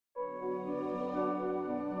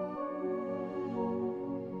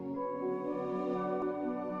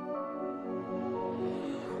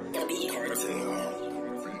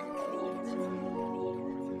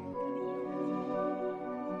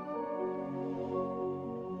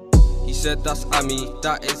He said that's Ami,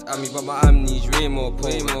 that is Ami, but my amnesia way more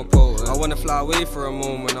potent. I wanna fly away for a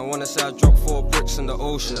moment, I wanna say I dropped 4 bricks in the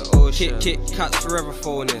ocean. Kit cats forever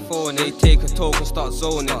phoning. They take a talk and start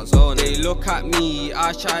zoning. They look at me,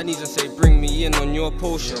 eyes Chinese, and say bring me in on your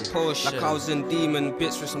potion. Like I was in demon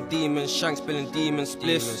bits with some demon shanks, spilling demon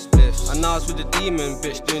spliffs. And I was with a demon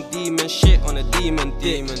bitch doing demon shit on a demon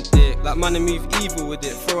dick. Like man, I move evil with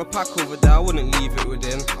it. Throw a pack over there, I wouldn't leave it with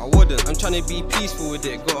him. I wouldn't. I'm trying to be peaceful with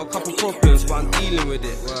it. Got a couple problems, but I'm dealing with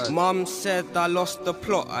it. Mum said I lost the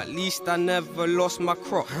plot, at least I never lost my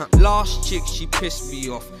crop. Last chick, she pissed me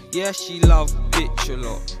off. Yeah, she loved bitch a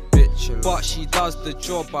lot. But she does the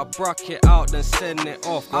job, I brack it out then send it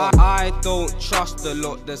off. I don't trust a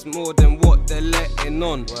lot, there's more than what they're letting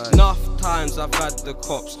on. Enough times I've had the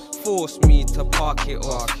cops force me to park it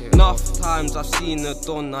off. Enough times I've seen a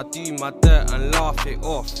don, I do my dirt and laugh it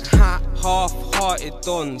off. Half-hearted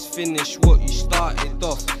dons, finish what you started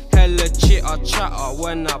off. Hella chitter chatter,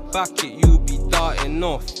 when I back it you'll be darting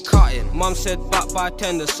off. Cutting, mum said back by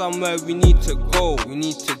 10 there's somewhere we need to go.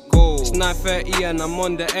 It's 9:30 and I'm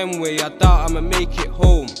on the M-way, I doubt I'ma make it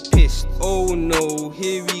home. Pissed, oh no,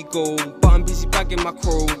 here we go. But I'm busy bagging my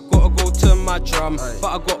crow. Gotta go to my drum, but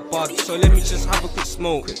I got bud, so let me just have a quick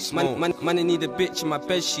smoke. Man, I need a bitch in my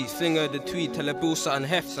bed sheets. Finger the tweed, tell her bill something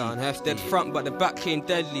hefty. Dead front but the back came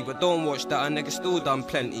deadly. But don't watch that, a nigga still done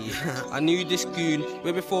plenty. I knew this goon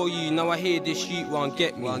way before you, now I hear this youth won't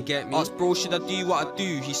get me. Ask bro, should I do what I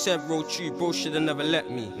do? He said roll true, bro should've never let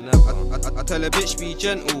me. I tell a bitch be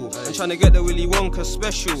gentle, I'm trying to get the Willy Wonka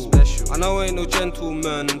special. I know I ain't no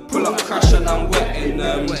gentleman, pull up crash and I'm wetting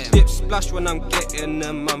them. Dip splash when I'm getting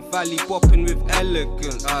them, I'm valley bopping with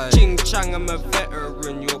elegance. Ching chang, I'm a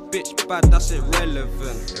veteran, your bitch bad, that's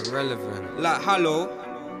irrelevant. Like hello,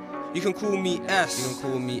 you can call me S.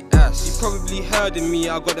 You probably heard of me,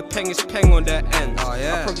 I got the pengest peng on their end.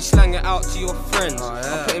 I probably slang it out to your friends.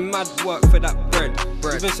 I put in mad work for that bread.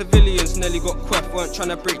 Even civilians nearly got queff, weren't trying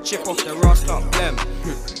to break chip off their ass like blem.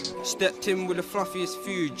 Stepped in with the fluffiest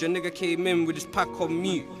food, your nigga came in with his pack on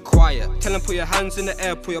mute. Quiet, tell him put your hands in the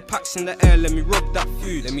air, put your packs in the air, let me rob that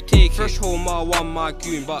food. Let me take fresh home, I want my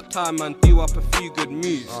goon, but time man do up a few good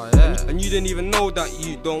moves. And you didn't even know that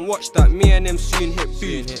you don't watch that, me and him soon hit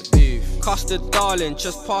booth. Custard darling,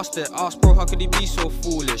 just past it, ask bro how could he be so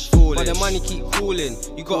foolish. But the money keep cooling,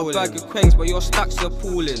 you got a bag of quengs but your stacks are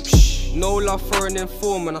pooling. No love for an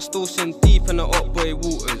informant, I still swim deep in the up boy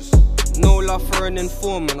waters. No love for an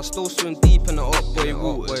informant, I still swim deep in the up boy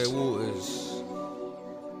waters.